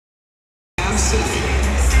City,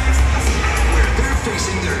 where they're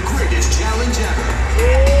facing their greatest challenge ever.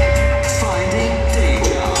 Finding day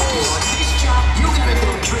jobs. This job, you gotta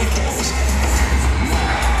go trade those.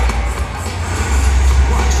 Now,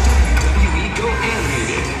 watch WWE go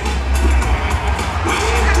animated.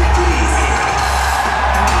 And Debris.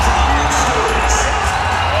 Tell new stories.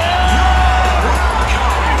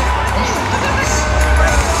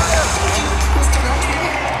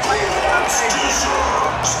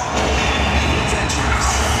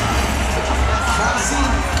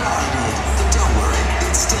 But don't worry,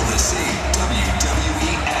 it's still the same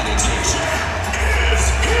WWE attitude.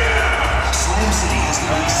 Slam City has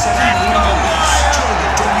nearly 7 million viewers. Join the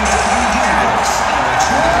WWE universe and watch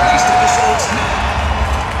new released episodes now.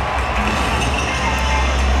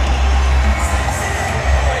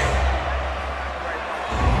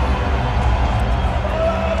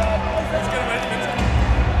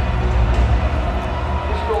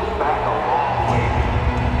 This goes back a long way.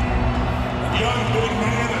 Young, big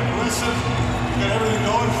man, aggressive, got everything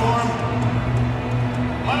going for him.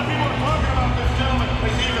 A lot of people are talking about this gentleman.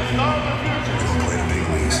 They see the star of the future. Don't play the big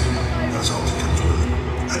leagues. That's all that comes with it.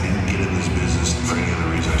 I didn't get in this business for any other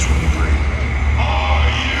reason. I just want to be great. Are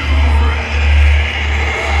you ready?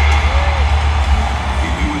 He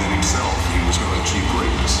knew within himself he was going to achieve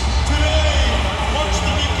greatness. Today marks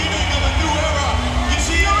the beginning of a new era. You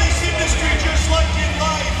see, in this industry, just like in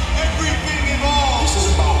life, everything evolves. This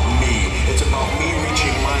is about me. It's about me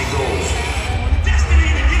reaching my goals. Destiny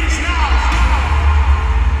begins now.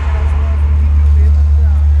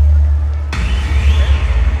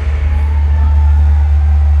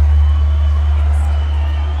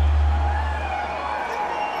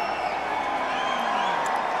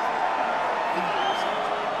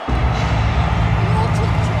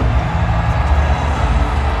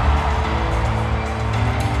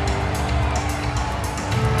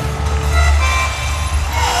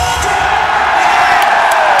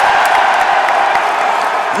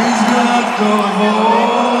 He's got the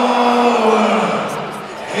whole world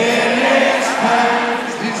in his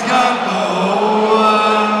hands. He's got the whole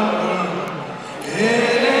world in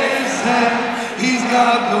his hands. He's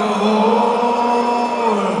got the whole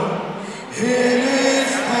world in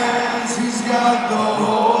his hands. He's got the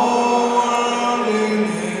whole world in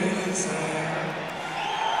his hands.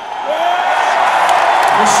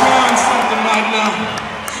 We're showing something right now.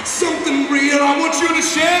 Something real. I want you to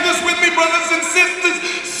share this with me, brothers and sisters.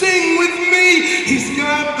 Sing with me. He's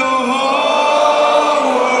got the whole